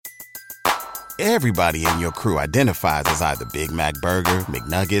Everybody in your crew identifies as either Big Mac Burger,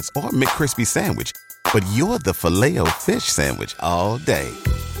 McNuggets, or McCrispy Sandwich. But you're the Filet-O-Fish Sandwich all day.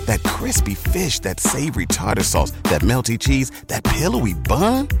 That crispy fish, that savory tartar sauce, that melty cheese, that pillowy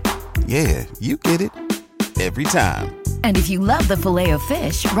bun. Yeah, you get it. Every time. And if you love the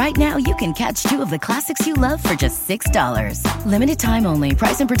Filet-O-Fish, right now you can catch two of the classics you love for just $6. Limited time only.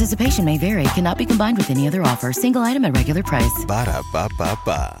 Price and participation may vary. Cannot be combined with any other offer. Single item at regular price.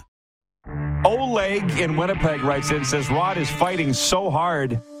 Ba-da-ba-ba-ba. Oleg in Winnipeg writes in, says, Rod is fighting so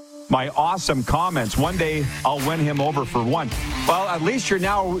hard. My awesome comments. One day I'll win him over for one. Well, at least you're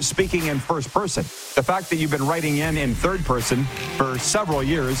now speaking in first person. The fact that you've been writing in third person for several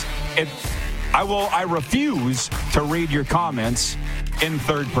years, I refuse to read your comments in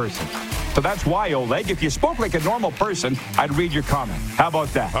third person. So that's why, Oleg, if you spoke like a normal person, I'd read your comment. How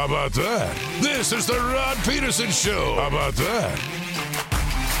about that? How about that? This is the Rod Peterson Show. How about that?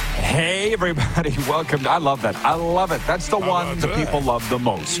 Hey, everybody. Welcome. I love that. I love it. That's the one that people love the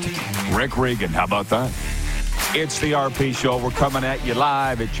most. Rick Regan. How about that? It's the RP Show. We're coming at you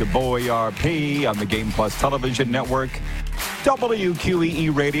live. It's your boy RP on the Game Plus Television Network.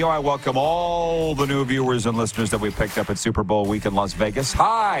 WQEE Radio. I welcome all the new viewers and listeners that we picked up at Super Bowl week in Las Vegas.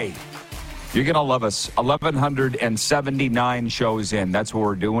 Hi. You're going to love us. 1,179 shows in. That's what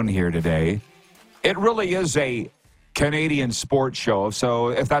we're doing here today. It really is a Canadian sports show. So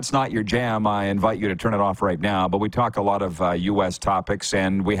if that's not your jam, I invite you to turn it off right now. But we talk a lot of U.S. topics,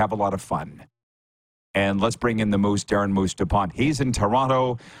 and we have a lot of fun. And let's bring in the Moose, Darren Moose DuPont. He's in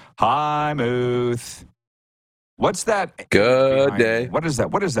Toronto. Hi, Moose. What's that? Good day. What is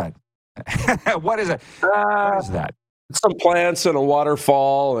that? What is that? What is it? What is that? Some plants and a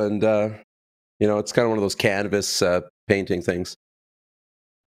waterfall, and it's kind of one of those canvas painting things.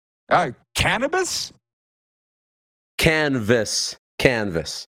 Cannabis? Canvas.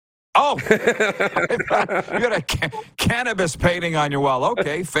 Oh, you got a cannabis painting on your wall.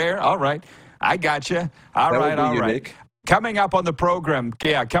 Okay, fair. All right. I got you. All right. Coming up on the program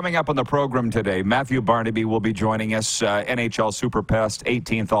today, Matthew Barnaby will be joining us, NHL Super Pest,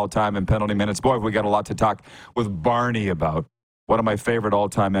 18th all-time in penalty minutes. Boy, we got a lot to talk with Barney about. One of my favorite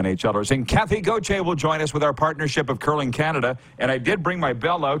all-time NHLers. And Kathy Gauthier will join us with our partnership of Curling Canada. And I did bring my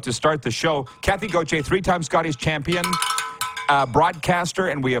bell out to start the show. Kathy Gauthier, three-time Scotties champion, broadcaster,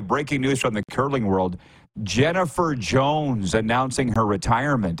 and we have breaking news from the curling world. Jennifer Jones announcing her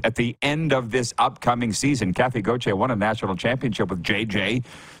retirement at the end of this upcoming season. Kathy Gauthier won a national championship with JJ.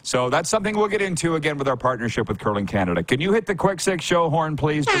 So that's something we'll get into again with our partnership with Curling Canada. Can you hit the quick six show horn,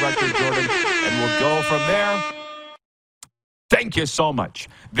 please, Director Jordan? And we'll go from there. Thank you so much.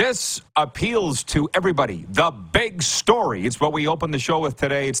 This appeals to everybody. The big story. It's what we opened the show with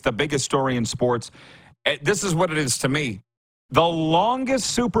today. It's the biggest story in sports. This is what it is to me. The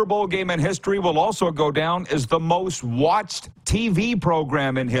longest Super Bowl game in history will also go down as the most watched TV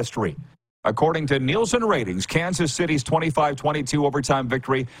program in history. According to Nielsen ratings, Kansas City's 25-22 overtime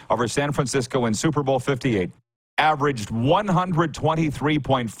victory over San Francisco in Super Bowl 58 averaged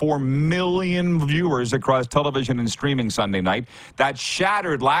 123.4 million viewers across television and streaming Sunday night. That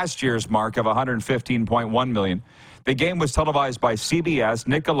shattered last year's mark of 115.1 million. The game was televised by CBS,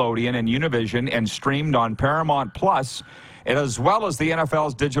 Nickelodeon, and Univision and streamed on Paramount Plus, as well as the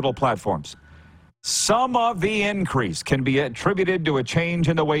NFL's digital platforms. Some of the increase can be attributed to a change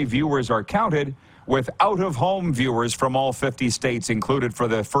in the way viewers are counted, with out-of-home viewers from all 50 states included for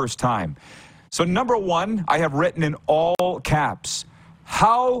the first time. So number one, I have written in all caps,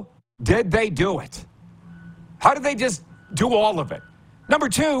 how did they do it? How did they just do all of it? Number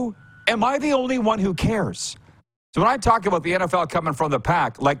two, am I the only one who cares? So when I talk about the NFL coming from the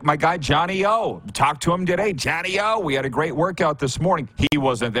pack, like my guy Johnny O, talked to him today. Johnny O, we had a great workout this morning. He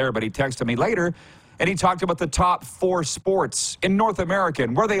wasn't there, but he texted me later, and he talked about the top 4 sports in North America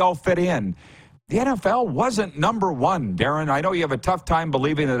and where they all fit in. The NFL wasn't number one, Darren. I know you have a tough time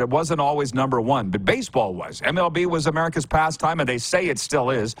believing that it wasn't always number one, but baseball was. MLB was America's pastime, and they say it still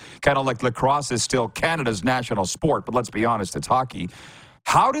is, kind of like lacrosse is still Canada's national sport, but let's be honest, it's hockey.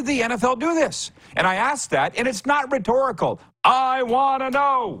 How did the NFL do this? And I asked that, and it's not rhetorical. I want to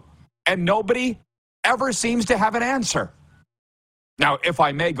know. And nobody ever seems to have an answer. Now, if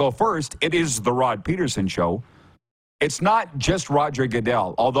I may go first, it is the Rod Peterson Show. It's not just Roger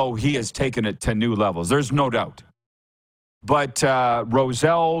Goodell, although he has taken it to new levels. There's no doubt. But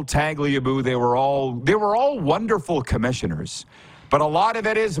Roselle, Tagliabue, they were all wonderful commissioners. But a lot of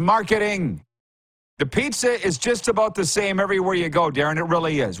it is marketing. The pizza is just about the same everywhere you go, Darren. It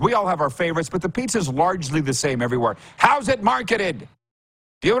really is. We all have our favorites, but the pizza is largely the same everywhere. How's it marketed?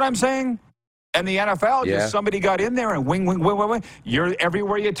 Do you know what I'm saying? And the NFL, just somebody got in there and wing. You're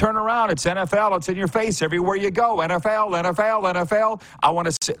everywhere you turn around. It's NFL. It's in your face everywhere you go. NFL. I want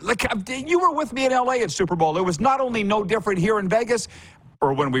to say, look, you were with me in LA at Super Bowl. It was not only no different here in Vegas,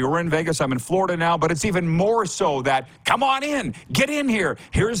 or when we were in Vegas. I'm in Florida now, but it's even more so that, come on in, get in here.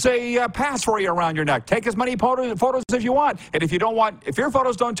 Here's a pass for you around your neck. Take as many photos as you want. And if your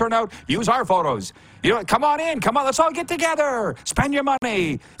photos don't turn out, use our photos. Come on in. Come on, let's all get together. Spend your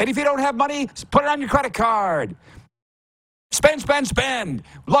money. And if you don't have money, put it on your credit card. Spend.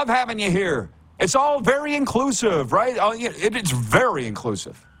 Love having you here. It's all very inclusive, right? It's very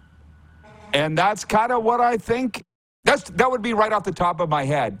inclusive. And that's kind of what I think. That would be right off the top of my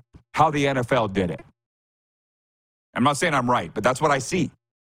head how the NFL did it. I'm not saying I'm right, but that's what I see.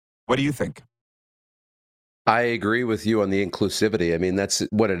 What do you think? I agree with you on the inclusivity. I mean, that's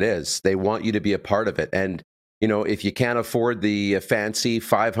what it is. They want you to be a part of it. And, if you can't afford the fancy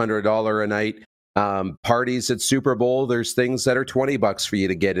 $500 a night parties at Super Bowl, there's things that are $20 for you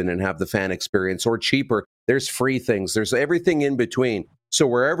to get in and have the fan experience, or cheaper. There's free things. There's everything in between. So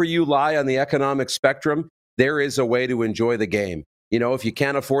wherever you lie on the economic spectrum, there is a way to enjoy the game. If you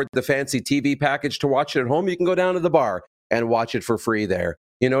can't afford the fancy TV package to watch it at home, you can go down to the bar and watch it for free there.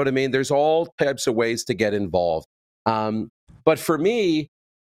 You know what I mean? There's all types of ways to get involved. But for me,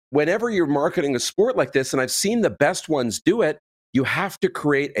 whenever you're marketing a sport like this, and I've seen the best ones do it, you have to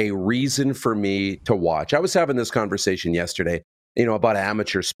create a reason for me to watch. I was having this conversation yesterday, about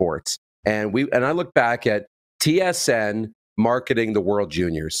amateur sports. And I look back at TSN marketing the World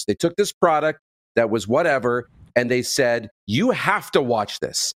Juniors. They took this product that was whatever, and they said, you have to watch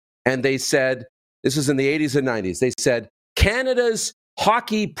this. And they said, this is in the 80s and 90s, they said, Canada's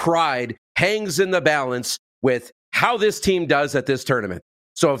hockey pride hangs in the balance with how this team does at this tournament.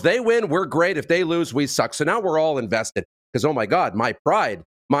 So if they win, we're great. If they lose, we suck. So now we're all invested because, oh my God, my pride,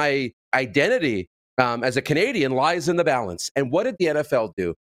 my identity as a Canadian lies in the balance. And what did the NFL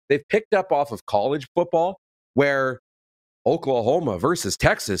do? They've picked up off of college football where Oklahoma versus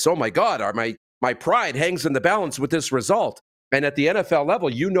Texas, oh my God, my pride hangs in the balance with this result. And at the NFL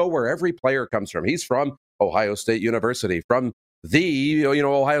level, where every player comes from. He's from Ohio State University, from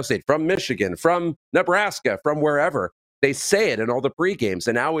Ohio State, from Michigan, from Nebraska, from wherever. They say it in all the pre-games.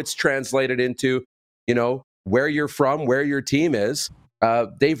 And now it's translated into, where you're from, where your team is.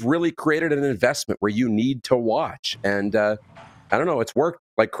 They've really created an investment where you need to watch. And I don't know, it's worked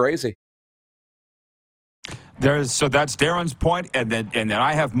like crazy. So that's Darren's point, and then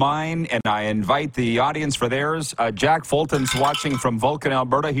I have mine, and I invite the audience for theirs. Jack Fulton's watching from Vulcan,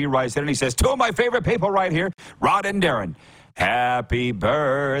 Alberta. He writes in and he says, two of my favorite people right here, Rod and Darren. Happy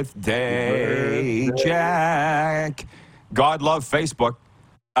birthday, Jack. God love Facebook.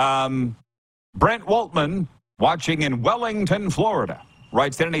 Brent Waltman, watching in Wellington, Florida,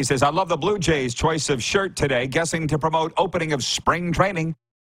 writes in and he says, I love the Blue Jays' choice of shirt today, guessing to promote opening of spring training.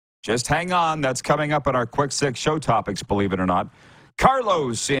 Just hang on. That's coming up in our Quick Six show topics, believe it or not.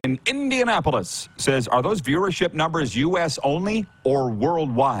 Carlos in Indianapolis says, are those viewership numbers U.S. only or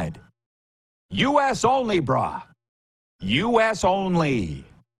worldwide? U.S. only, brah. U.S. only.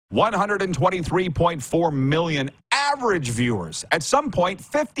 123.4 million average viewers. At some point,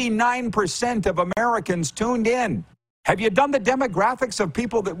 59% of Americans tuned in. Have you done the demographics of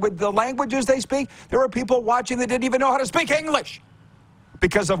people that with the languages they speak? There are people watching that didn't even know how to speak English.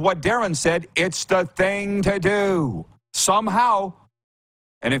 Because of what Darren said, it's the thing to do. Somehow,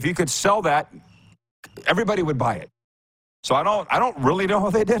 and if you could sell that, everybody would buy it. So I don't really know how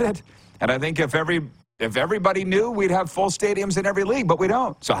they did it. And I think if everybody knew, we'd have full stadiums in every league, but we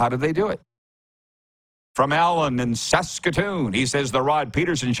don't. So how did they do it? From Alan in Saskatoon, he says the Rod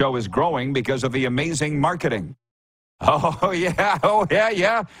Peterson Show is growing because of the amazing marketing. Oh,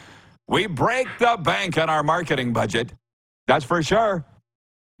 yeah. We break the bank on our marketing budget. That's for sure.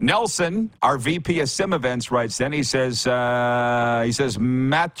 Nelson, our VP of Sim Events, writes then, he says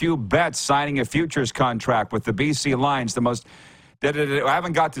Matthew Betts signing a futures contract with the BC Lions, the most, I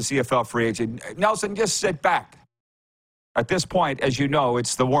haven't got to CFL free agent. Nelson, just sit back. At this point, as you know,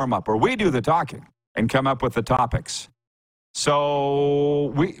 it's the warm-up, or we do the talking and come up with the topics.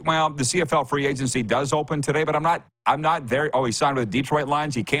 So, the CFL free agency does open today, but I'm not there. Oh, he signed with the Detroit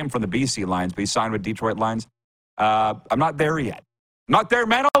Lions. He came from the BC Lions, but he signed with Detroit Lions. I'm not there yet. Not there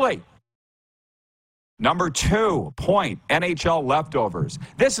mentally. Number 2, point, NHL leftovers.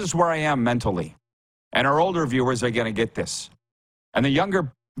 This is where I am mentally. And our older viewers are going to get this. And the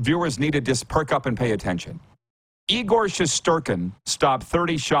younger viewers need to just perk up and pay attention. Igor Shesterkin stopped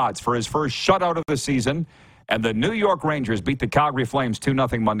 30 shots for his first shutout of the season, and the New York Rangers beat the Calgary Flames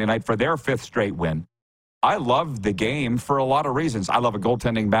 2-0 Monday night for their 5th straight win. I love the game for a lot of reasons. I love a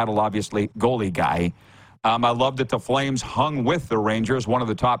goaltending battle, obviously, goalie guy. I love that the Flames hung with the Rangers, one of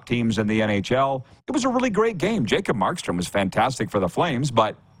the top teams in the NHL. It was a really great game. Jacob Markstrom was fantastic for the Flames,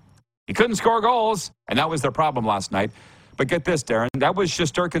 but he couldn't score goals, and that was their problem last night. But get this, Darren, that was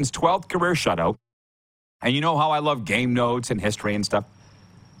Shesterkin's 12th career shutout. And you know how I love game notes and history and stuff?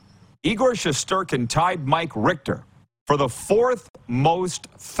 Igor Shesterkin tied Mike Richter for the fourth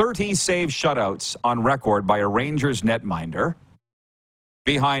most 30-save shutouts on record by a Rangers netminder,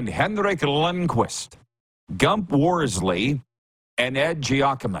 behind Henrik Lundqvist, Gump Worsley, and Ed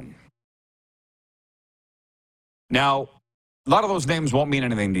Giacomin. Now, a lot of those names won't mean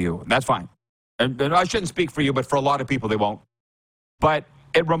anything to you. That's fine. And I shouldn't speak for you, but for a lot of people, they won't. But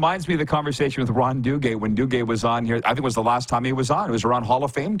it reminds me of the conversation with Ron Duguay when Duguay was on here. I think it was the last time he was on. It was around Hall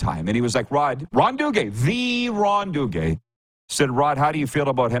of Fame time. And he was like, Ron Duguay, the Ron Duguay, said, Rod, how do you feel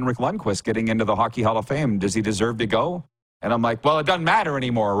about Henrik Lundqvist getting into the Hockey Hall of Fame? Does he deserve to go? And I'm like, well, it doesn't matter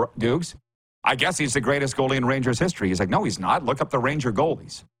anymore, Dukes. I guess he's the greatest goalie in Rangers history. He's like, no, he's not. Look up the Ranger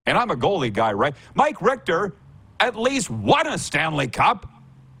goalies. And I'm a goalie guy, right? Mike Richter at least won a Stanley Cup.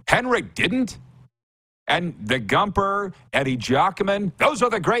 Henrik didn't. And the Gumper, Eddie Giacomin, those are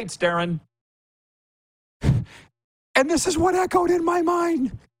the greats, Darren. And this is what echoed in my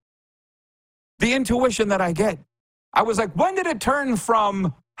mind. The intuition that I get. I was like, when did it turn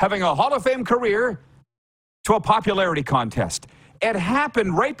from having a Hall of Fame career to a popularity contest? It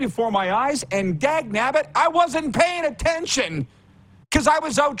happened right before my eyes, and dagnabbit, I wasn't paying attention because I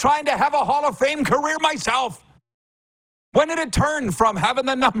was out trying to have a Hall of Fame career myself. When did it turn from having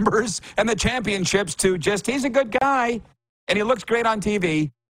the numbers and the championships to just, he's a good guy, and he looks great on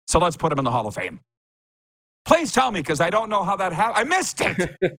TV, so let's put him in the Hall of Fame? Please tell me, because I don't know how that happened. I missed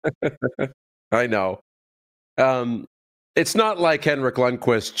it. I know. It's not like Henrik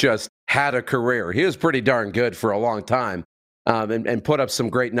Lundqvist just had a career. He was pretty darn good for a long time and put up some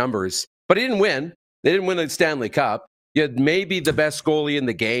great numbers. But he didn't win. They didn't win the Stanley Cup. You had maybe the best goalie in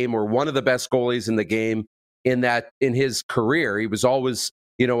the game or one of the best goalies in the game in his career. He was always,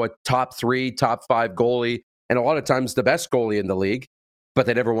 a top 3, top 5 goalie, and a lot of times the best goalie in the league, but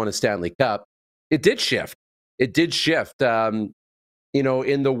they never won a Stanley Cup. It did shift. In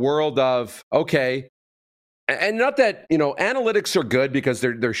the world of, okay, and not that, analytics are good because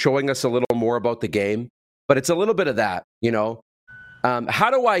they're showing us a little more about the game, but it's a little bit of that, how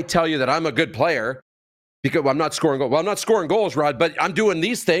do I tell you that I'm a good player because I'm not scoring goals? Well, I'm not scoring goals, Rod, but I'm doing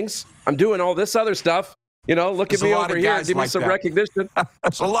these things. I'm doing all this other stuff. Look at me over here. Give me some recognition.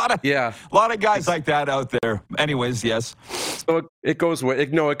 There's a lot of guys like that out there. Anyways, yes. So it goes with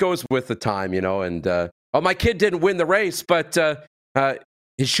the time, and my kid didn't win the race, but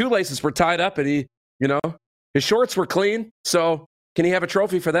his shoelaces were tied up and he, his shorts were clean. So can he have a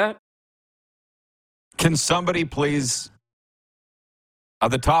trophy for that? Can somebody please,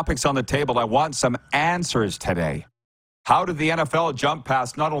 the topics on the table, I want some answers today. How did the NFL jump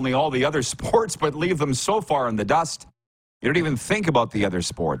past not only all the other sports, but leave them so far in the dust? You don't even think about the other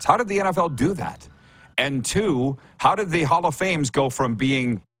sports. How did the NFL do that? And 2, how did the Hall of Fames go from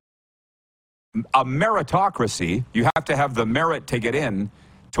being a meritocracy, you have to have the merit to get in,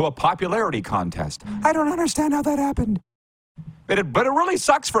 to a popularity contest? I don't understand how that happened. But it really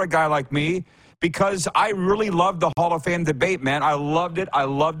sucks for a guy like me because I really loved the Hall of Fame debate, man. I loved it. I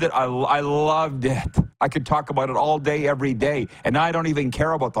loved it. I loved it. I could talk about it all day, every day. And now I don't even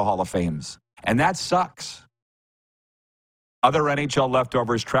care about the Hall of Fames. And that sucks. Other NHL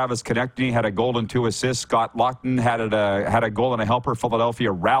leftovers, Travis Konechny had a goal and 2 assists. Scott Laughton had a goal and a helper.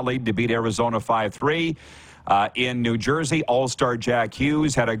 Philadelphia rallied to beat Arizona 5-3. In New Jersey, All-Star Jack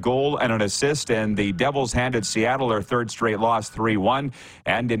Hughes had a goal and an assist, and the Devils handed Seattle their 3rd straight loss 3-1.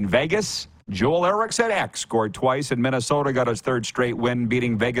 And in Vegas, Joel Eriksson Ek scored twice, and Minnesota got his 3rd straight win,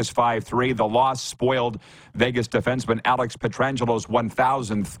 beating Vegas 5-3. The loss spoiled Vegas defenseman Alex Petrangelo's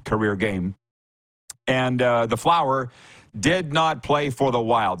 1,000th career game. And the Flower did not play for the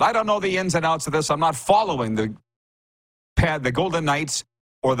Wild. I don't know the ins and outs of this. I'm not following the Golden Knights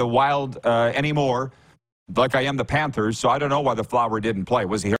or the Wild anymore like I am the Panthers, so I don't know why the Flower didn't play.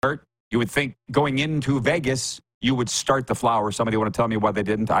 Was he hurt? You would think going into Vegas, you would start the Flower. Somebody want to tell me why they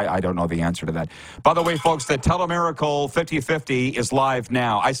didn't? I don't know the answer to that. By the way, folks, the Telemiracle 50-50 is live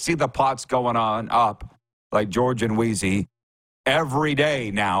now. I see the pots going on up like George and Wheezy. Every day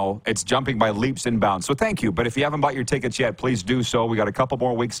now, it's jumping by leaps and bounds. So thank you. But if you haven't bought your tickets yet, please do so. We got a couple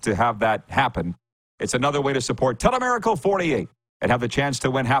more weeks to have that happen. It's another way to support Telemiracle 48 and have the chance to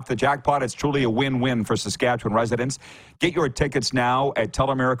win half the jackpot. It's truly a win-win for Saskatchewan residents. Get your tickets now at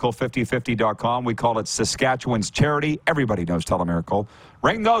telemiracle5050.com. We call it Saskatchewan's charity. Everybody knows Telemiracle.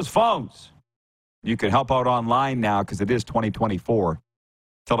 Ring those phones. You can help out online now because it is 2024.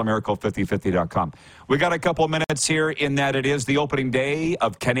 TeleMiracle5050.com. We got a couple minutes here in that it is the opening day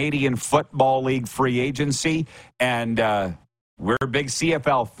of Canadian Football League free agency, and we're big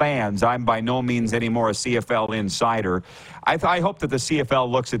CFL fans. I'm by no means anymore a CFL insider. I hope that the CFL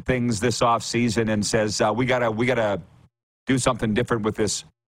looks at things this offseason and says, we gotta do something different with this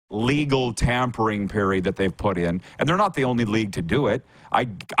legal tampering period that they've put in. And they're not the only league to do it. I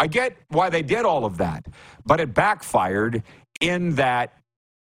get why they did all of that, but it backfired in that,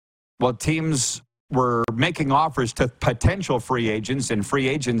 well, teams were making offers to potential free agents, and free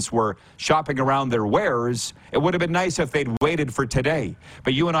agents were shopping around their wares. It would have been nice if they'd waited for today.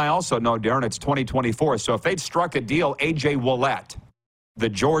 But you and I also know, Darren, it's 2024. So if they'd struck a deal, A.J. Willett, the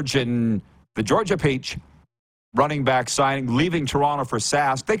Georgia Peach, running back signing, leaving Toronto for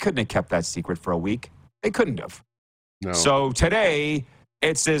Sask, they couldn't have kept that secret for a week. They couldn't have. No. So today,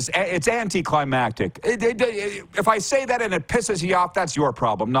 it's anticlimactic. If I say that and it pisses you off, that's your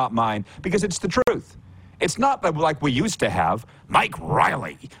problem, not mine, because it's the truth. It's not like we used to have Mike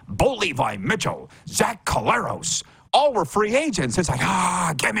Rielly, Bo Levi Mitchell, Zach Collaros. All were free agents. It's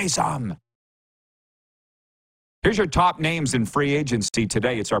like, give me some. Here's your top names in free agency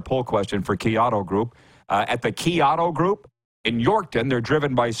today. It's our poll question for Key Auto Group. At the Key Auto Group, in Yorkton, they're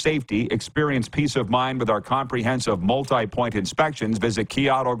driven by safety. Experience peace of mind with our comprehensive multi-point inspections. Visit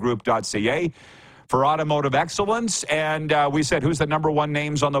keyautogroup.ca for automotive excellence. And we said, who's the number one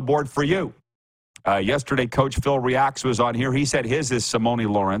names on the board for you? Yesterday, Coach Phil Reacts was on here. He said his is Simone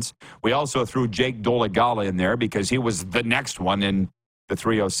Lawrence. We also threw Jake Dolegala in there because he was the next one in the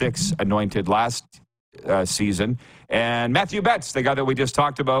 306 anointed last season. And Matthew Betts, the guy that we just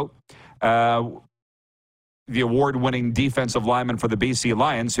talked about, the award-winning defensive lineman for the BC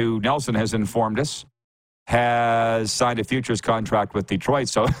Lions, who Nelson has informed us has signed a futures contract with Detroit.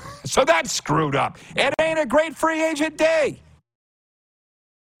 So that's screwed up. It ain't a great free agent day.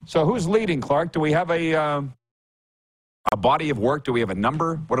 So who's leading, Clark? Do we have a body of work? Do we have a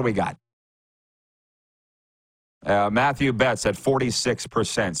number? What do we got? Matthew Betts at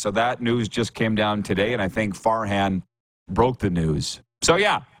 46%. So that news just came down today, and I think Farhan broke the news. So,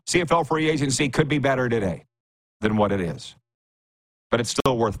 yeah, CFL free agency could be better today than what it is. But it's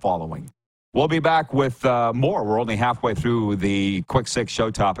still worth following. We'll be back with more. We're only halfway through the Quick Six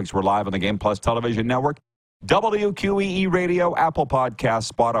show topics. We're live on the Game Plus Television Network, WQEE Radio, Apple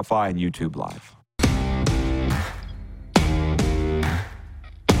Podcasts, Spotify, and YouTube Live.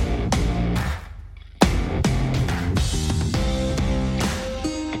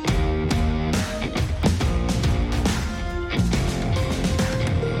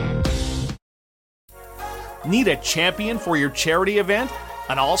 Need a champion for your charity event?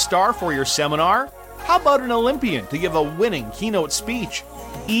 An all-star for your seminar? How about an Olympian to give a winning keynote speech?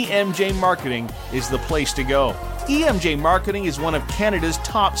 EMJ Marketing is the place to go. EMJ Marketing is one of Canada's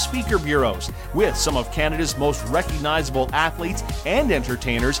top speaker bureaus, with some of Canada's most recognizable athletes and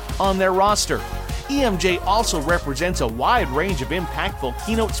entertainers on their roster. EMJ also represents a wide range of impactful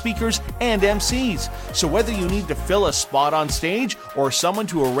keynote speakers and MCs. So whether you need to fill a spot on stage or someone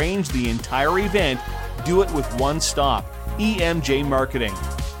to arrange the entire event, do it with one stop, EMJ Marketing.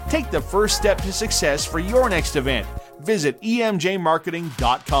 Take the first step to success for your next event. Visit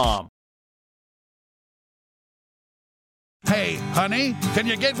emjmarketing.com. Hey, honey, can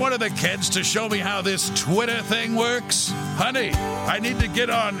you get one of the kids to show me how this Twitter thing works? Honey, I need to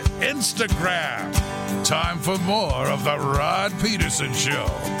get on Instagram. Time for more of the Rod Peterson Show.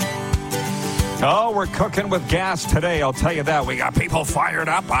 Oh, we're cooking with gas today, I'll tell you that. We got people fired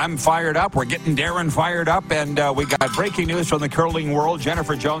up. I'm fired up. We're getting Darren fired up. And we got breaking news from the curling world.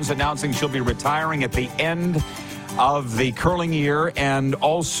 Jennifer Jones announcing she'll be retiring at the end of the curling year. And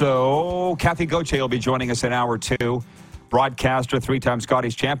also, Kathy Gauthier will be joining us in hour two. Broadcaster, three-time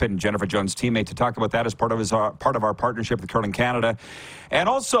Scottish champion, Jennifer Jones' teammate, to talk about that as part of our partnership with Curling Canada. And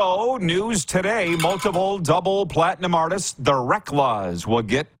also, news today, multiple double platinum artists, the Reclaws, will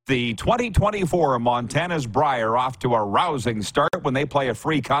get the 2024 Montana's Briar off to a rousing start when they play a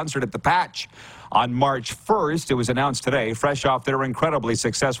free concert at the Patch on March 1st. It was announced today, fresh off their incredibly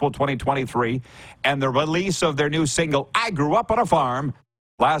successful 2023 and the release of their new single, I Grew Up on a Farm,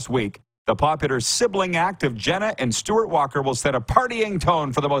 last week. The popular sibling act of Jenna and Stuart Walker will set a partying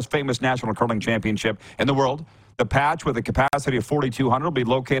tone for the most famous national curling championship in the world. The Patch, with a capacity of 4,200, will be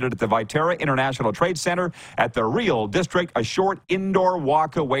located at the Viterra International Trade Center at the Riel District, a short indoor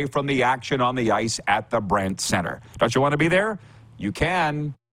walk away from the action on the ice at the Brent Center. Don't you want to be there? You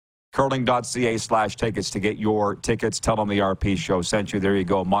can. Curling.ca/tickets to get your tickets. Tell them the RP show sent you. There you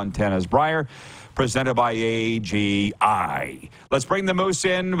go. Montana's Briar, presented by AGI. Let's bring the Moose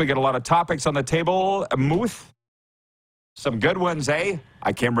in. We got a lot of topics on the table. Moose, some good ones, eh?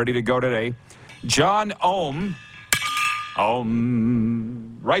 I came ready to go today. John Ohm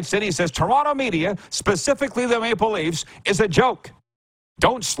writes in, he says, Toronto media, specifically the Maple Leafs, is a joke.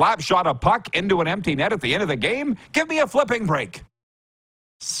 Don't slap shot a puck into an empty net at the end of the game. Give me a flipping break.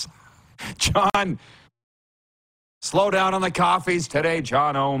 John, slow down on the coffees today,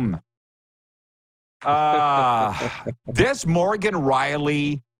 John Ohm. This Morgan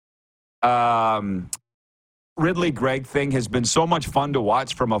Rielly, Rielly Greig thing has been so much fun to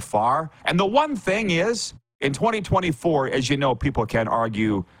watch from afar. And the one thing is, in 2024, as you know, people can't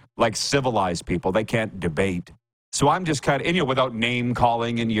argue like civilized people. They can't debate. So I'm just kind of, without name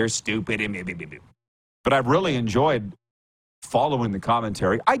calling and you're stupid. But I've really enjoyed following the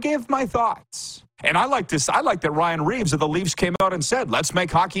commentary. I gave my thoughts. And I like this. I like that Ryan Reeves of the Leafs came out and said, let's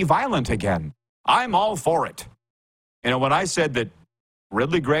make hockey violent again. I'm all for it. When I said that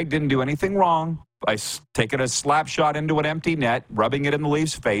Rielly Greig didn't do anything wrong by taking a slap shot into an empty net, rubbing it in the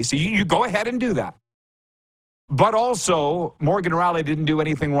Leafs' face, you go ahead and do that. But also, Morgan Rielly didn't do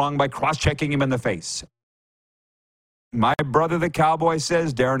anything wrong by cross-checking him in the face. My brother, the Cowboy,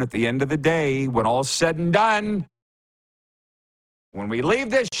 says, Darren, at the end of the day, when all's said and done, when we leave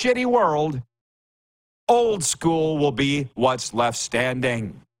this shitty world, old school will be what's left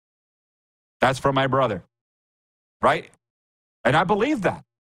standing. That's for my brother. Right? And I believe that.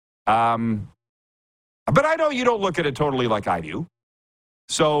 But I know you don't look at it totally like I do.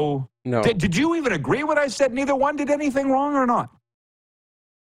 So, no. Did you even agree when I said neither one did anything wrong or not?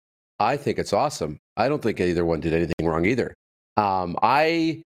 I think it's awesome. I don't think either one did anything wrong either.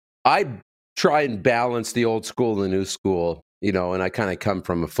 I try and balance the old school and the new school, and I kind of come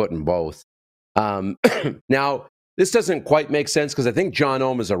from a foot in both. Now, this doesn't quite make sense because I think John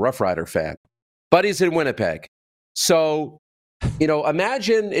Ohm is a Rough Rider fan, but he's in Winnipeg. So,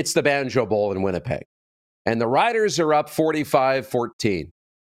 imagine it's the Banjo Bowl in Winnipeg, and the Riders are up 45-14,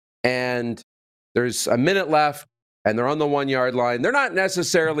 and there's a minute left, and they're on the 1 yard line. They're not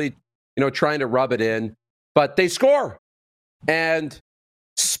necessarily, trying to rub it in, but they score and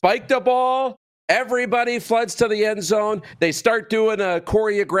spike the ball. Everybody floods to the end zone. They start doing a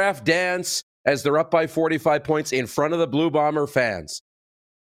choreographed dance as they're up by 45 points in front of the Blue Bomber fans.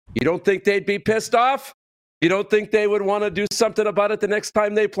 You don't think they'd be pissed off? You don't think they would want to do something about it the next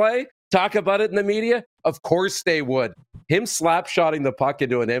time they play? Talk about it in the media? Of course they would. Him slap-shotting the puck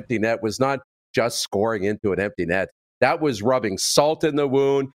into an empty net was not just scoring into an empty net. That was rubbing salt in the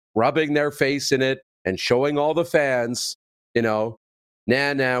wound, rubbing their face in it, and showing all the fans,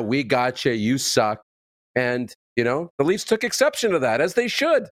 nah, we got you, you suck. And, the Leafs took exception to that, as they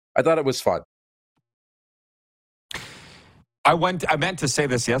should. I thought it was fun. I meant to say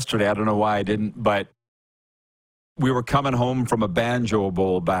this yesterday. I don't know why I didn't, but we were coming home from a Banjo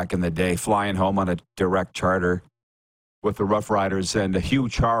Bowl back in the day, flying home on a direct charter with the Rough Riders and Hugh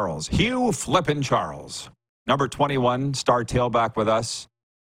flippin' Charles, number 21, star tailback with us,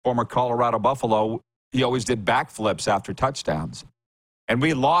 former Colorado Buffalo. He always did backflips after touchdowns. And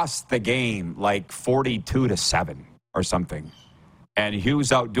we lost the game like 42-7 or something. And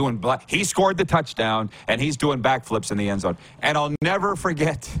Hugh's out doing he scored the touchdown, and he's doing backflips in the end zone. And I'll never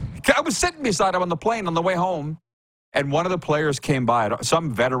forget, I was sitting beside him on the plane on the way home, and one of the players came by,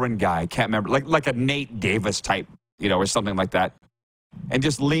 some veteran guy, I can't remember, like a Nate Davis type, or something like that, and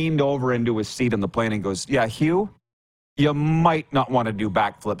just leaned over into his seat on the plane and goes, yeah, Hugh, you might not want to do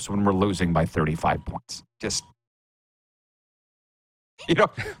backflips when we're losing by 35 points. Just,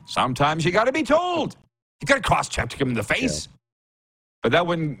 sometimes you got to be told. You got to cross-check him in the face. Yeah. But that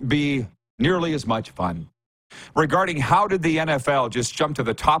wouldn't be nearly as much fun. Regarding how did the NFL just jump to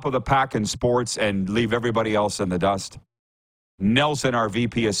the top of the pack in sports and leave everybody else in the dust? Nelson, our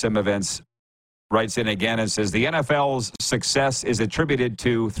VP of Sim Events, writes in again and says, the NFL's success is attributed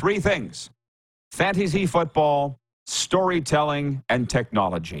to three things: fantasy football, storytelling, and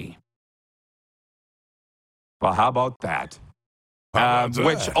technology. Well, how about that?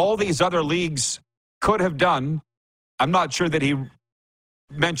 Which all these other leagues could have done. I'm not sure that he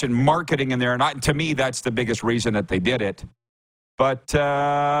mentioned marketing in there. And to me, that's the biggest reason that they did it. But,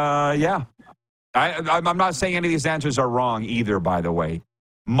 yeah, I'm not saying any of these answers are wrong either, by the way.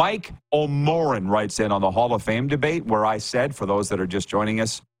 Mike O'Moran writes in on the Hall of Fame debate where I said, for those that are just joining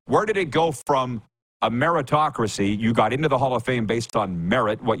us, where did it go from a meritocracy, you got into the Hall of Fame based on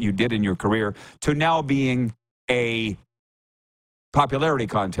merit, what you did in your career, to now being a popularity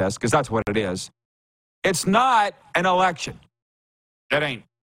contest, because that's what it is. It's not an election. It ain't.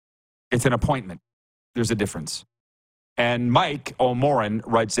 It's an appointment. There's a difference. And Mike O'Moran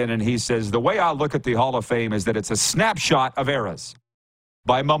writes in and he says, the way I look at the Hall of Fame is that it's a snapshot of eras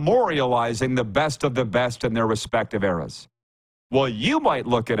by memorializing the best of the best in their respective eras. Well, you might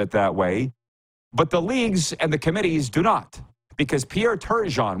look at it that way, but the leagues and the committees do not. Because Pierre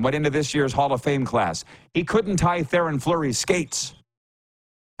Turgeon went into this year's Hall of Fame class. He couldn't tie Theron Fleury's skates.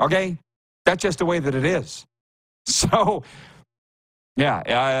 Okay? That's just the way that it is. So, yeah,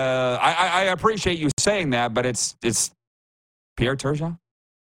 I appreciate you saying that, but it's Pierre Turgeon?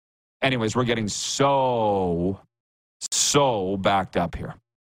 Anyways, we're getting so backed up here.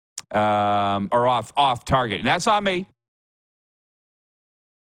 Or off target. And that's on me.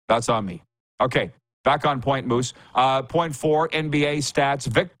 That's on me. Okay, back on point, Moose. Point 4, NBA stats.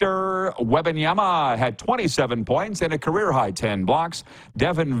 Victor Wembanyama had 27 points and a career-high 10 blocks.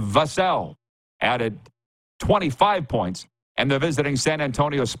 Devin Vassell added 25 points. And the visiting San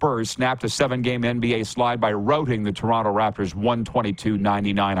Antonio Spurs snapped a 7-game NBA slide by routing the Toronto Raptors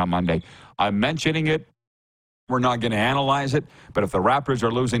 122-99 on Monday. I'm mentioning it. We're not going to analyze it. But if the Raptors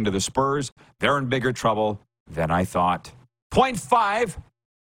are losing to the Spurs, they're in bigger trouble than I thought. Point 5.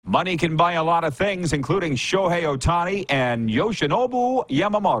 Money can buy a lot of things, including Shohei Ohtani and Yoshinobu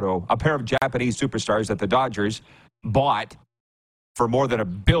Yamamoto, a pair of Japanese superstars that the Dodgers bought for more than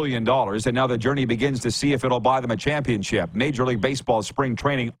 $1 billion. And now the journey begins to see if it'll buy them a championship. Major League Baseball spring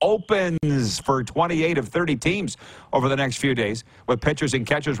training opens for 28 of 30 teams over the next few days, with pitchers and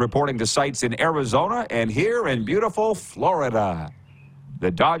catchers reporting to sites in Arizona and here in beautiful Florida.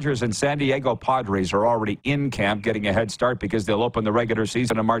 The Dodgers and San Diego Padres are already in camp, getting a head start because they'll open the regular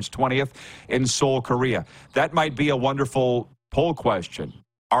season on March 20th in Seoul, Korea. That might be a wonderful poll question.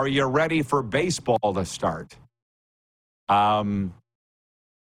 Are you ready for baseball to start?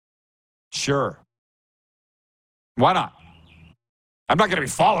 Sure. Why not? I'm not going to be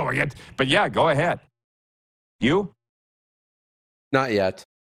following it, but yeah, go ahead. You? Not yet.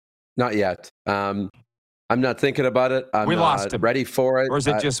 Not yet. I'm not thinking about it. I'm not ready for it. Or is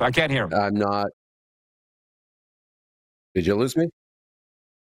it just, I can't hear him. I'm not. Did you lose me?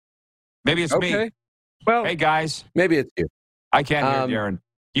 Maybe it's okay. me. Well, hey, guys. Maybe it's you. I can't hear Darren.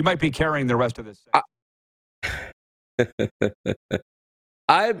 You might be carrying the rest of this.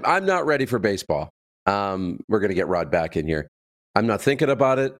 I'm not ready for baseball. We're going to get Rod back in here. I'm not thinking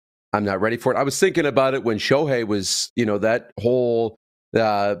about it. I'm not ready for it. I was thinking about it when Shohei was, that whole,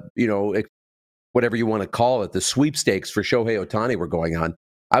 whatever you want to call it, the sweepstakes for Shohei Ohtani were going on.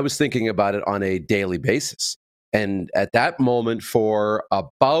 I was thinking about it on a daily basis. And at that moment, for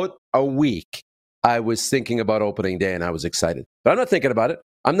about a week, I was thinking about opening day and I was excited. But I'm not thinking about it.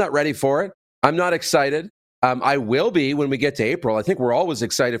 I'm not ready for it. I'm not excited. I will be when we get to April. I think we're always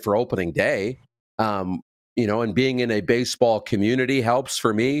excited for opening day. And being in a baseball community helps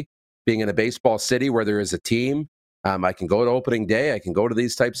for me. Being in a baseball city where there is a team. I can go to opening day. I can go to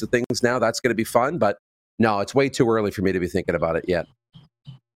these types of things now. That's going to be fun. But no, it's way too early for me to be thinking about it yet.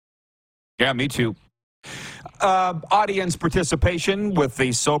 Yeah, me too. Audience participation with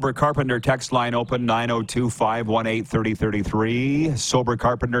the Sober Carpenter text line open, 902-518-3033. Sober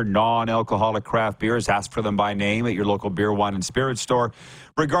Carpenter, non-alcoholic craft beers. Ask for them by name at your local beer, wine, and spirit store.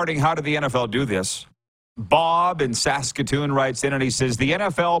 Regarding how did the NFL do this? Bob in Saskatoon writes in and he says, the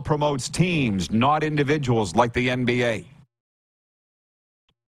NFL promotes teams, not individuals like the NBA.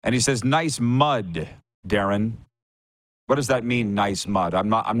 And he says, nice mud, Darren. What does that mean, nice mud? I'm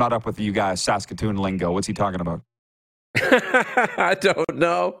not up with you guys, Saskatoon lingo. What's he talking about? I don't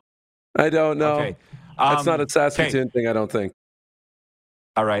know. Okay. That's not a Saskatoon thing, I don't think.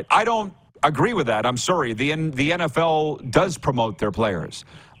 All right. I don't agree with that. I'm sorry. The NFL does promote their players,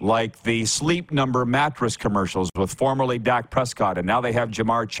 like the Sleep Number mattress commercials with formerly Dak Prescott, and now they have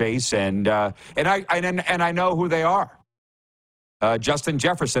Jamar Chase, and I know who they are. Justin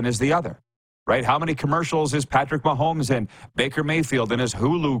Jefferson is the other. Right? How many commercials is Patrick Mahomes in? Baker Mayfield in his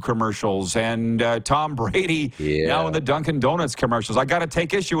Hulu commercials, and Tom Brady now in the Dunkin' Donuts commercials. I got to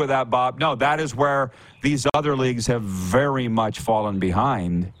take issue with that, Bob. No, that is where these other leagues have very much fallen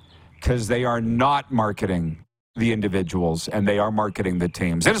behind because they are not marketing the individuals and they are marketing the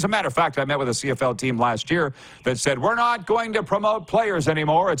teams. And as a matter of fact, I met with a CFL team last year that said, we're not going to promote players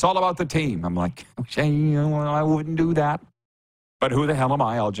anymore. It's all about the team. I'm like, I wouldn't do that. But who the hell am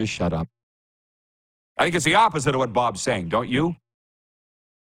I? I'll just shut up. I think it's the opposite of what Bob's saying, don't you?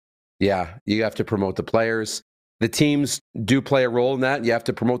 Yeah, you have to promote the players. The teams do play a role in that. You have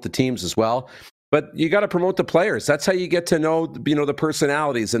to promote the teams as well. But you got to promote the players. That's how you get to know, the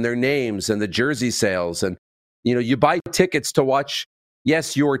personalities and their names and the jersey sales. And, you buy tickets to watch,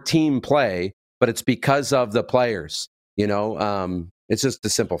 yes, your team play, but it's because of the players, and It's just a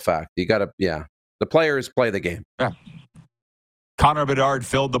simple fact. You got to, the players play the game. Yeah. Connor Bedard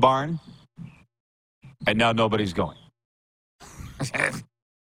filled the barn, and now nobody's going.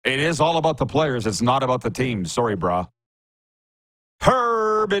 It is all about the players. It's not about the team. Sorry, brah.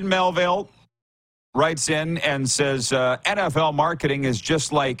 Herb in Melville writes in and says, NFL marketing is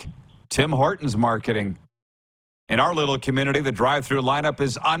just like Tim Hortons marketing. In our little community, the drive-through lineup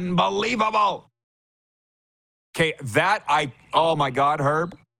is unbelievable. Okay, oh my God,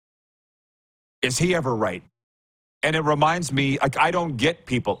 Herb. Is he ever right? And it reminds me, I don't get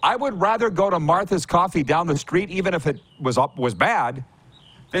people. I would rather go to Martha's Coffee down the street, even if it was bad,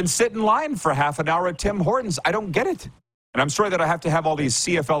 than sit in line for half an hour at Tim Hortons. I don't get it. And I'm sorry that I have to have all these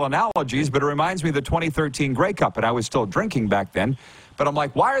CFL analogies, but it reminds me of the 2013 Grey Cup, and I was still drinking back then. But I'm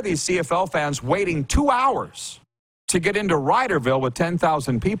like, why are these CFL fans waiting 2 hours to get into Ryderville with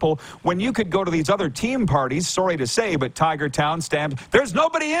 10,000 people when you could go to these other team parties, sorry to say, but Tiger Town, there's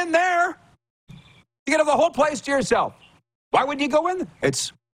nobody in there. You can have the whole place to yourself. Why wouldn't you go in?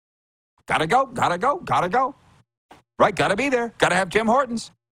 It's gotta go. Right, gotta be there. Gotta have Tim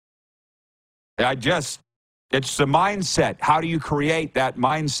Hortons. It's the mindset. How do you create that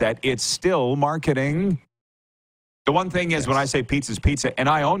mindset? It's still marketing. The one thing is, when I say pizza's pizza, and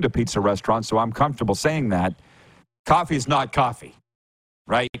I owned a pizza restaurant, so I'm comfortable saying that, coffee is not coffee,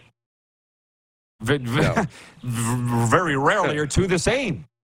 right? No. Very rarely are two the same,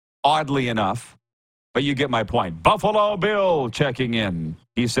 oddly enough. But you get my point. Buffalo Bill checking in.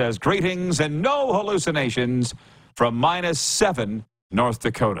 He says, greetings and no hallucinations from -7 North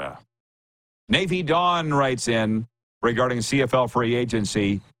Dakota. Navy Dawn writes in regarding CFL free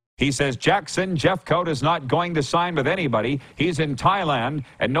agency. He says, Jackson Jeffcoat is not going to sign with anybody. He's in Thailand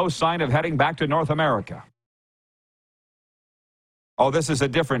and no sign of heading back to North America. Oh, this is a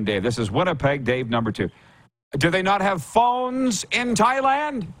different Dave. This is Winnipeg, Dave number 2. Do they not have phones in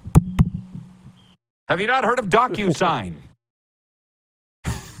Thailand? Have you not heard of DocuSign?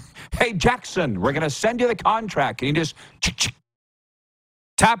 Hey, Jackson, we're going to send you the contract. Can you just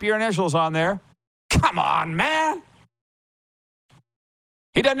tap your initials on there? Come on, man.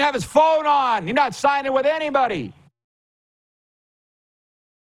 He doesn't have his phone on. He's not signing with anybody.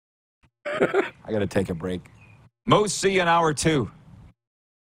 I got to take a break. Moose, see you in hour 2.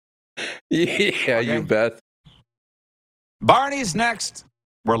 Yeah, okay. You bet. Barney's next.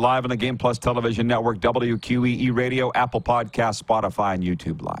 We're live on the Game Plus Television Network, WQEE Radio, Apple Podcasts, Spotify, and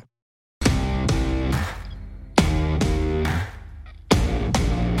YouTube Live.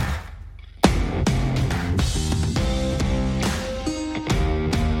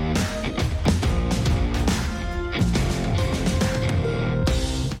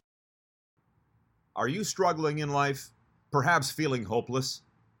 Are you struggling in life, perhaps feeling hopeless,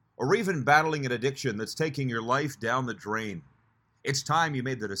 or even battling an addiction that's taking your life down the drain? It's time you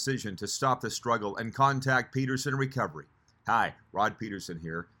made the decision to stop the struggle and contact Peterson Recovery. Hi, Rod Peterson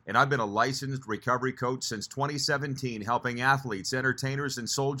here, and I've been a licensed recovery coach since 2017, helping athletes, entertainers, and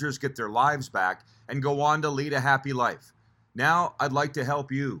soldiers get their lives back and go on to lead a happy life. Now, I'd like to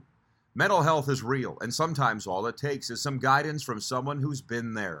help you. Mental health is real, and sometimes all it takes is some guidance from someone who's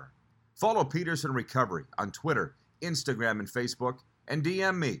been there. Follow Peterson Recovery on Twitter, Instagram, and Facebook, and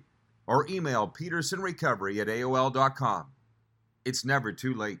DM me, or email petersonrecovery@aol.com. It's never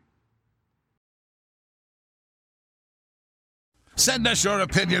too late. Send us your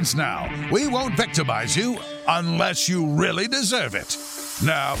opinions now. We won't victimize you unless you really deserve it.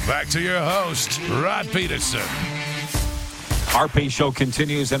 Now, back to your host, Rod Peterson. RP Show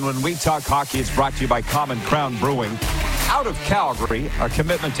continues, and when we talk hockey, it's brought to you by Common Crown Brewing. Out of Calgary, a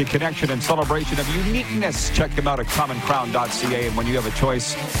commitment to connection and celebration of uniqueness. Check them out at commoncrown.ca, and when you have a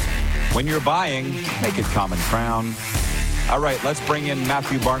choice, when you're buying, make it Common Crown. All right, let's bring in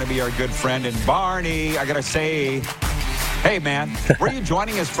Matthew Barnaby, our good friend. And Barney, I got to say, hey, man, where are you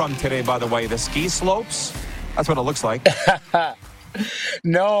joining us from today, by the way? The ski slopes? That's what it looks like.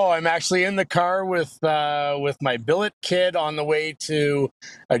 No, I'm actually in the car with my billet kid on the way to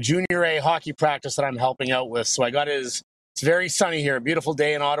a Junior A hockey practice that I'm helping out with. So it's very sunny here, a beautiful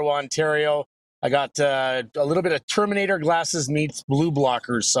day in Ottawa, Ontario. I got a little bit of Terminator glasses meets blue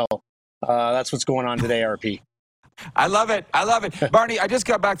blockers. So that's what's going on today, RP. I love it. Barney, I just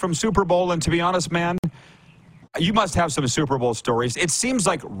got back from Super Bowl, and to be honest, man, you must have some Super Bowl stories. It seems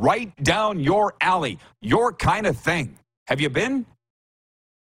like right down your alley, your kind of thing. Have you been?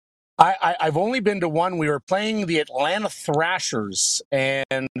 I've only been to one. We were playing the Atlanta Thrashers,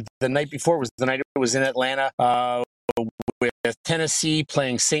 and the night before was the night it was in Atlanta with Tennessee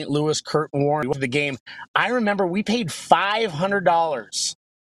playing St. Louis. Kurt Warren went to the game. I remember we paid $500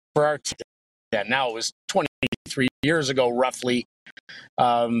 for our ticket. Yeah, now it was 23 years ago, roughly.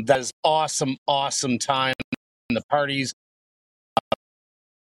 That is awesome, awesome time. The parties.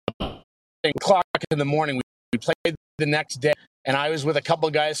 8:00 in the morning, we played the next day, and I was with a couple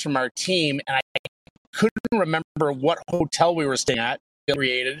of guys from our team, and I couldn't remember what hotel we were staying at,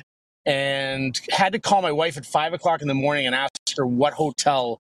 created, and had to call my wife at 5:00 in the morning and ask her what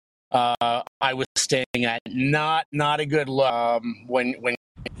hotel I was staying at. Not a good look when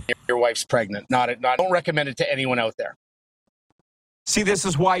your wife's pregnant. Don't recommend it to anyone out there. See, this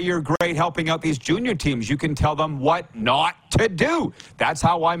is why you're great helping out these junior teams. You can tell them what not to do. That's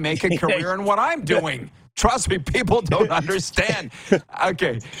how I make a career in what I'm doing. Trust me, people don't understand.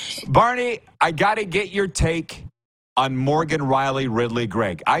 Okay, Barney, I got to get your take on Morgan, Rielly, Rielly,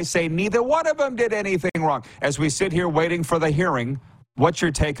 Greig. I say neither one of them did anything wrong. As we sit here waiting for the hearing, what's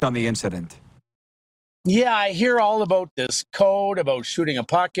your take on the incident? Yeah, I hear all about this code, about shooting a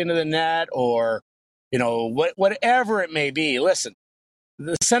puck into the net or, whatever it may be. Listen,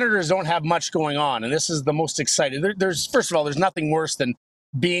 the Senators don't have much going on, and this is the most exciting. First of all, there's nothing worse than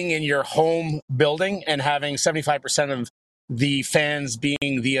being in your home building and having 75% of the fans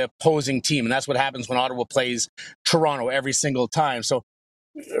being the opposing team. And that's what happens when Ottawa plays Toronto every single time. So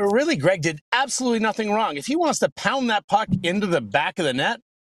really, Greig did absolutely nothing wrong. If he wants to pound that puck into the back of the net,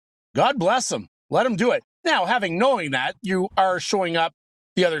 God bless him. Let him do it. Now, knowing that, you are showing up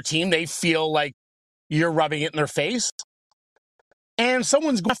the other team. They feel like you're rubbing it in their face. And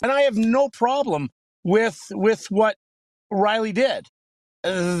someone's going, and I have no problem with what Rielly did.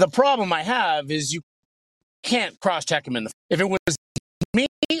 The problem I have is you can't cross-check him in the. If it was me,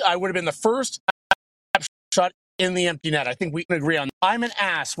 I would have been the first shot in the empty net. I think we can agree on that. I'm an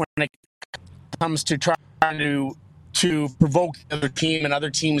ass when it comes to trying to provoke the other team and other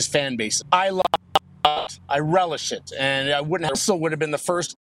teams' fan base. I relish it, and I also would have been the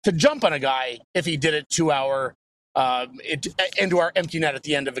first to jump on a guy if he did it into our empty net at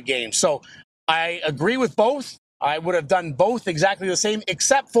the end of a game. So I agree with both. I would have done both exactly the same,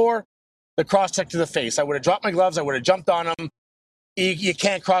 except for the cross-check to the face. I would have dropped my gloves. I would have jumped on him. You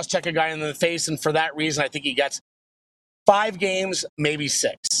can't cross-check a guy in the face, and for that reason, I think he gets 5 games, maybe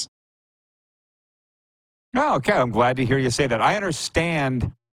 6. Oh, okay. I'm glad to hear you say that. I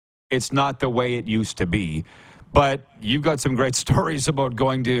understand it's not the way it used to be, but you've got some great stories about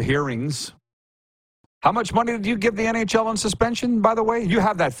going to hearings. How much money did you give the NHL on suspension, by the way? You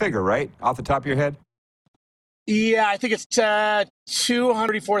have that figure, right, off the top of your head? Yeah, I think it's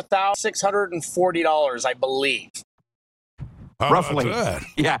 $244,640, I believe. Roughly.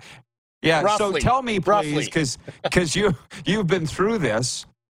 Yeah. Roughly. So tell me, please, because you've been through this.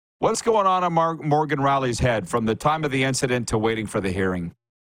 What's going on in Morgan Rielly's head from the time of the incident to waiting for the hearing?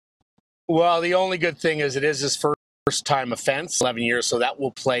 Well, the only good thing is it is his first-time offense, 11 years, so that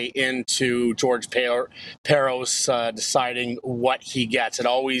will play into George Parros deciding what he gets. It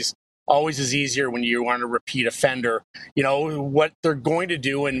always is easier when you want a repeat offender. What they're going to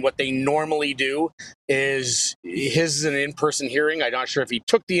do and what they normally do is his is an in-person hearing. I'm not sure if he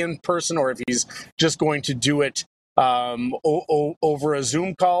took the in-person or if he's just going to do it over a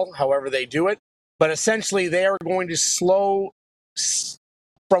Zoom call, however they do it. But essentially, they are going to slow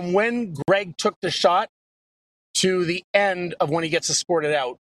from when Greig took the shot to the end of when he gets escorted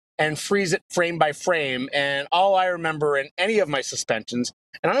out and freeze it frame by frame. And all I remember in any of my suspensions,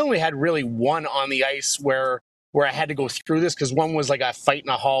 and I only had really one on the ice where I had to go through this because one was like a fight in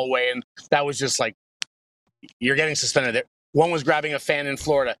a hallway, and that was just like, you're getting suspended there. One was grabbing a fan in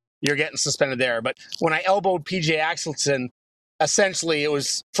Florida. You're getting suspended there. But when I elbowed PJ Axelson, essentially it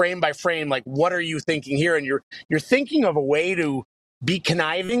was frame by frame, like, what are you thinking here? And you're thinking of a way to be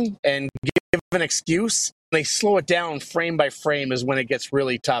conniving and give an excuse. They slow it down frame by frame is when it gets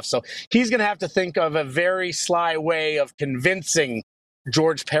really tough. So he's going to have to think of a very sly way of convincing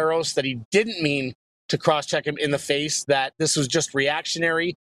George Parros that he didn't mean to cross-check him in the face, that this was just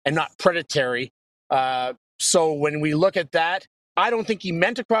reactionary and not predatory. So when we look at that, I don't think he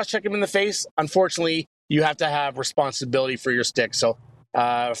meant to cross-check him in the face. Unfortunately, you have to have responsibility for your stick. So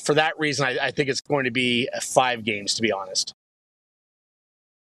for that reason, I think it's going to be 5 games, to be honest.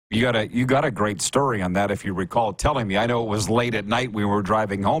 You got a great story on that, if you recall telling me. I know it was late at night. We were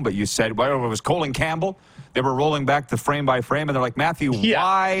driving home, but you said, well, it was Colin Campbell. They were rolling back the frame by frame, and they're like, Matthew,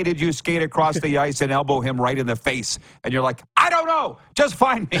 why did you skate across the ice and elbow him right in the face? And you're like, I don't know. Just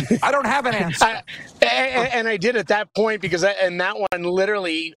find me. I don't have an answer. And I did at that point because in that one,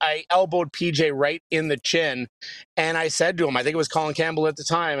 literally, I elbowed PJ right in the chin. And I said to him, I think it was Colin Campbell at the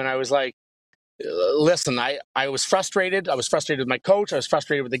time, and I was like, listen, I was frustrated. I was frustrated with my coach. I was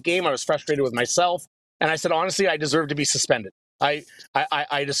frustrated with the game. I was frustrated with myself. And I said, honestly, I deserve to be suspended. I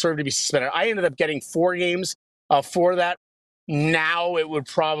deserve to be suspended. I ended up getting 4 games for that now it would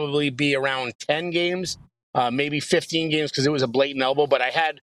probably be around 10 games, maybe 15 games because it was a blatant elbow. But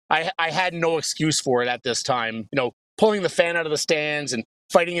I had no excuse for it at this time. Pulling the fan out of the stands and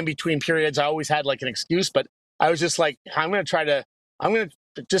fighting in between periods, I always had like an excuse. But I was just like, I'm going to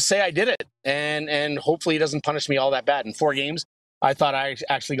just say I did it, and hopefully he doesn't punish me all that bad. In 4 games, I thought I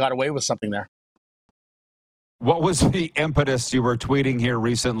actually got away with something there. What was the impetus you were tweeting here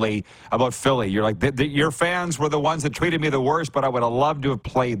recently about Philly? You're like, your fans were the ones that treated me the worst, but I would have loved to have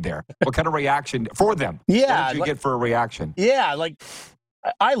played there. What kind of reaction for them? Yeah. What did you get for a reaction? Yeah,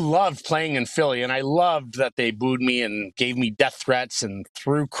 I loved playing in Philly, and I loved that they booed me and gave me death threats and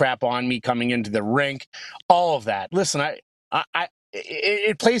threw crap on me coming into the rink, all of that. Listen,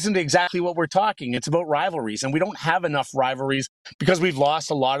 it plays into exactly what we're talking. It's about rivalries, and we don't have enough rivalries because we've lost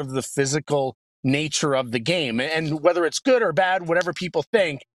a lot of the physical nature of the game. And whether it's good or bad, whatever people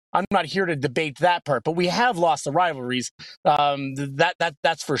think, I'm not here to debate that part, but we have lost the rivalries.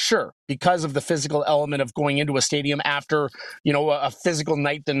 That's for sure, because of the physical element of going into a stadium after, a physical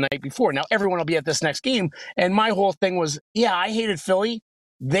night the night before. Now everyone will be at this next game. And my whole thing was, I hated Philly.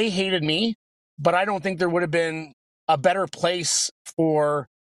 They hated me, but I don't think there would have been a better place for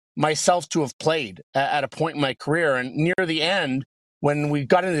myself to have played at a point in my career. And near the end, when we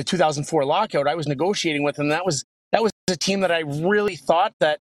got into the 2004 lockout, I was negotiating with them. That was a team that I really thought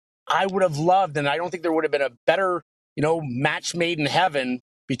that I would have loved, and I don't think there would have been a better, match made in heaven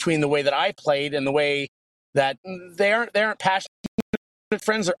between the way that I played and the way that they aren't passionate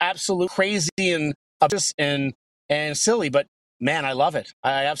friends. Are absolute crazy and silly, but man, I love it.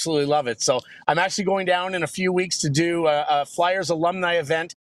 I absolutely love it. So I'm actually going down in a few weeks to do a Flyers alumni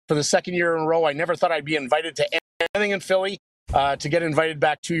event for the 2nd year in a row. I never thought I'd be invited to anything in Philly. To get invited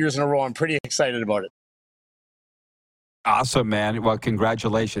back 2 years in a row, I'm pretty excited about it. Awesome, man. Well,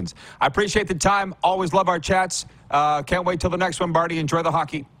 congratulations. I appreciate the time. Always love our chats. Can't wait till the next one, Barty. Enjoy the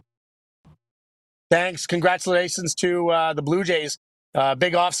hockey. Thanks. Congratulations to the Blue Jays.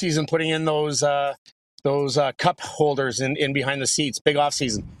 Big offseason putting in those cup holders in behind the seats. Big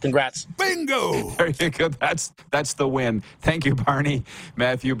offseason. Congrats. Bingo! There you go. That's the win. Thank you, Barney.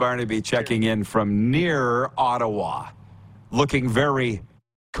 Matthew Barnaby checking in from near Ottawa. Looking very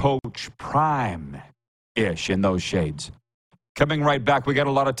Coach Prime-ish in those shades. Coming right back, we got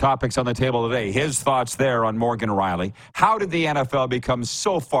a lot of topics on the table today. His thoughts there on Morgan Rielly. How did the NFL become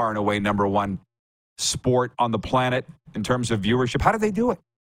so far and away number one sport on the planet in terms of viewership? How did they do it?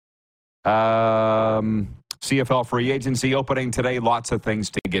 CFL free agency opening today. Lots of things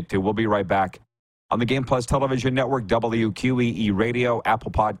to get to. We'll be right back on the Game Plus Television Network, WQEE Radio,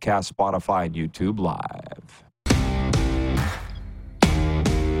 Apple Podcasts, Spotify, and YouTube Live.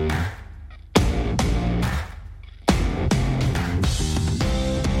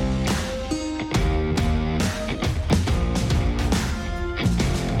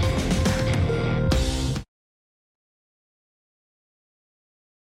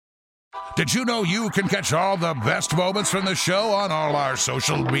 Did you know you can catch all the best moments from the show on all our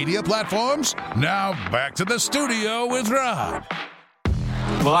social media platforms? Now, back to the studio with Rod.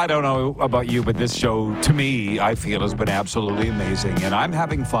 Well, I don't know about you, but this show, to me, I feel has been absolutely amazing, and I'm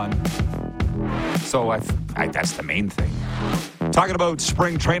having fun. So that's the main thing. Talking about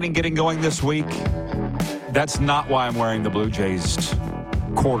spring training getting going this week, that's not why I'm wearing the Blue Jays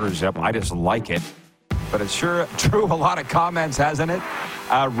quarter zip. I just like it. But it's sure drew a lot of comments, hasn't it?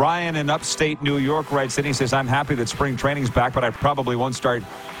 Ryan in upstate New York writes in, he says, I'm happy that spring training's back, but I probably won't start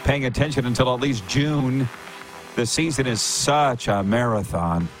paying attention until at least June. The season is such a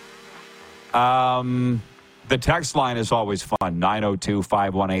marathon. The text line is always fun,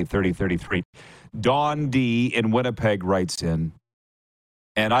 902-518-3033. Don D. in Winnipeg writes in,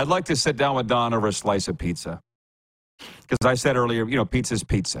 and I'd like to sit down with Don over a slice of pizza. Because I said earlier, pizza's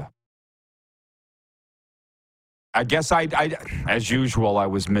pizza. I guess I, as usual, I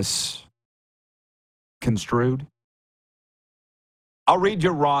was misconstrued. I'll read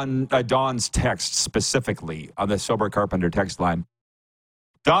you Don's text specifically on the Sober Carpenter text line.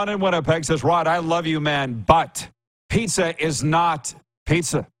 Don in Winnipeg says, Rod, I love you, man, but pizza is not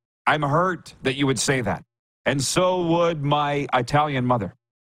pizza. I'm hurt that you would say that. And so would my Italian mother.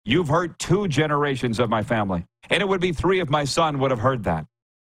 You've hurt 2 generations of my family. And it would be 3 if my son would have heard that.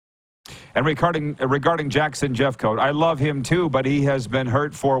 And regarding Jackson Jeffcoat, I love him too, but he has been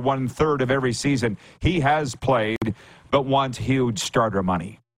hurt for 1/3 of every season he has played, but wants huge starter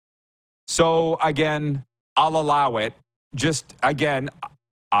money. So again, I'll allow it. Just again,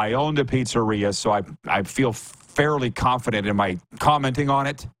 I owned a pizzeria, so I feel fairly confident in my commenting on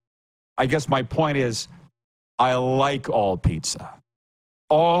it. I guess my point is, I like all pizza.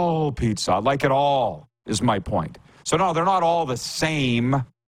 All pizza. I like it all, is my point. So, no, they're not all the same.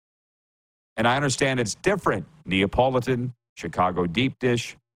 And I understand it's different. Neapolitan, Chicago deep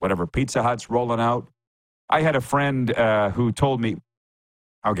dish, whatever Pizza Hut's rolling out. I had a friend who told me,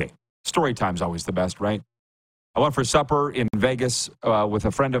 okay, story time's always the best, right? I went for supper in Vegas with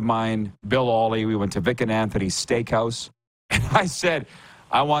a friend of mine, Bill Awley. We went to Vic and Anthony's Steakhouse. And I said,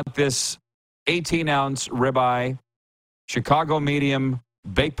 I want this 18-ounce ribeye, Chicago medium,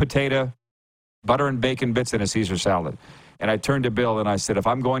 baked potato, butter and bacon bits, and a Caesar salad. And I turned to Bill and I said, if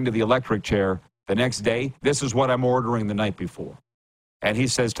I'm going to the electric chair the next day, this is what I'm ordering the night before. And he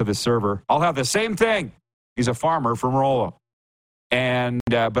says to the server, I'll have the same thing. He's a farmer from Rollo. And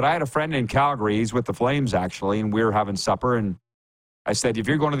but I had a friend in Calgary. He's with the Flames, actually, and we were having supper. And I said, if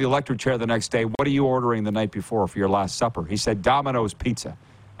you're going to the electric chair the next day, what are you ordering the night before for your last supper? He said, Domino's pizza.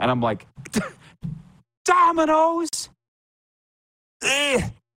 And I'm like, Domino's? Ugh.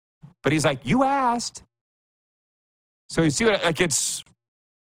 But he's like, you asked. So you see, like, it's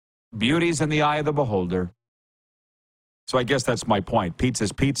beauty's in the eye of the beholder. So I guess that's my point.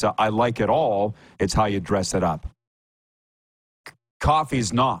 Pizza's pizza. I like it all. It's how you dress it up.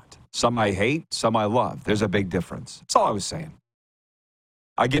 Coffee's not. Some I hate, some I love. There's a big difference. That's all I was saying.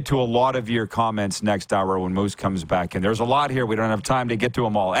 I get to a lot of your comments next hour when Moose comes back, and there's a lot here. We don't have time to get to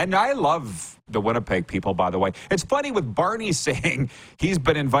them all. And I love the Winnipeg people, by the way. It's funny with Barney saying he's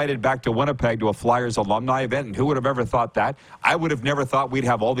been invited back to Winnipeg to a Flyers alumni event, and who would have ever thought that? I would have never thought we'd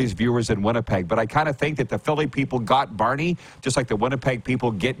have all these viewers in Winnipeg, but I kind of think that the Philly people got Barney just like the Winnipeg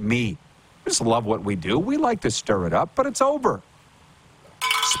people get me. We just love what we do. We like to stir it up, but it's over.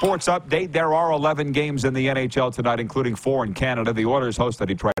 Sports update. There are 11 games in the NHL tonight, including 4 in Canada. The Oilers host the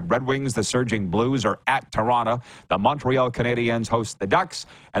Detroit Red Wings. The Surging Blues are at Toronto. The Montreal Canadiens host the Ducks.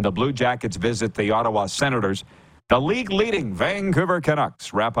 And the Blue Jackets visit the Ottawa Senators. The league-leading Vancouver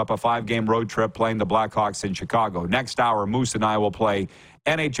Canucks wrap up a 5-game road trip playing the Blackhawks in Chicago. Next hour, Moose and I will play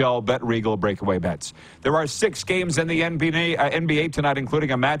NHL Bet Regal breakaway bets. There are 6 games in the NBA tonight,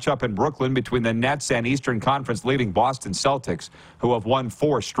 including a matchup in Brooklyn between the Nets and Eastern Conference leading Boston Celtics, who have won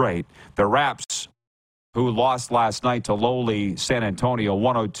 4 straight. The Raps, who lost last night to lowly San Antonio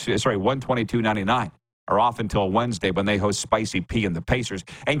 122-99, are off until Wednesday when they host Spicy P and the Pacers.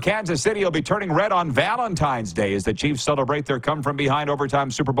 And Kansas City will be turning red on Valentine's Day as the Chiefs celebrate their come-from-behind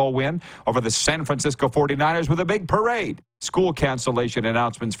overtime Super Bowl win over the San Francisco 49ers with a big parade. School cancellation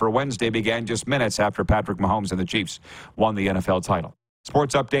announcements for Wednesday began just minutes after Patrick Mahomes and the Chiefs won the NFL title.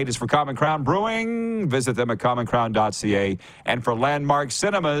 Sports Update is for Common Crown Brewing. Visit them at commoncrown.ca. And for Landmark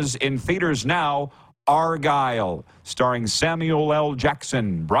Cinemas, in theaters now, Argyle, starring Samuel L.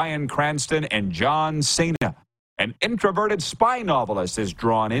 Jackson, Bryan Cranston, and John Cena. An introverted spy novelist is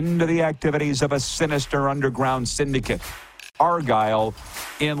drawn into the activities of a sinister underground syndicate. Argyle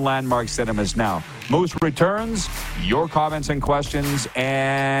in Landmark Cinemas now. Moose returns, your comments and questions,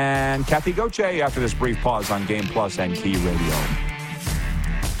 and Kathy Gauthier after this brief pause on Game Plus and Key Radio.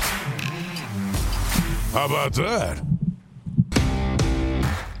 How about that?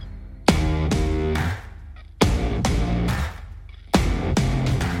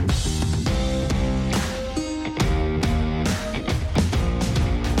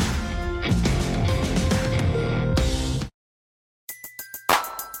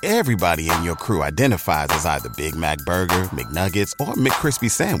 Everybody in your crew identifies as either Big Mac Burger, McNuggets, or McCrispy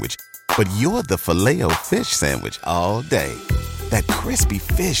Sandwich. But you're the Filet-O-Fish Sandwich all day. That crispy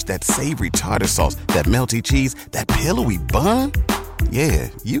fish, that savory tartar sauce, that melty cheese, that pillowy bun. Yeah,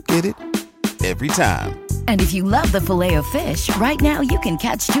 you get it. Every time. And if you love the Filet-O-Fish, right now you can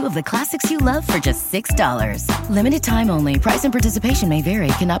catch 2 of the classics you love for just $6. Limited time only. Price and participation may vary.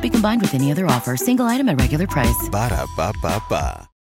 Cannot be combined with any other offer. Single item at regular price. Ba-da-ba-ba-ba.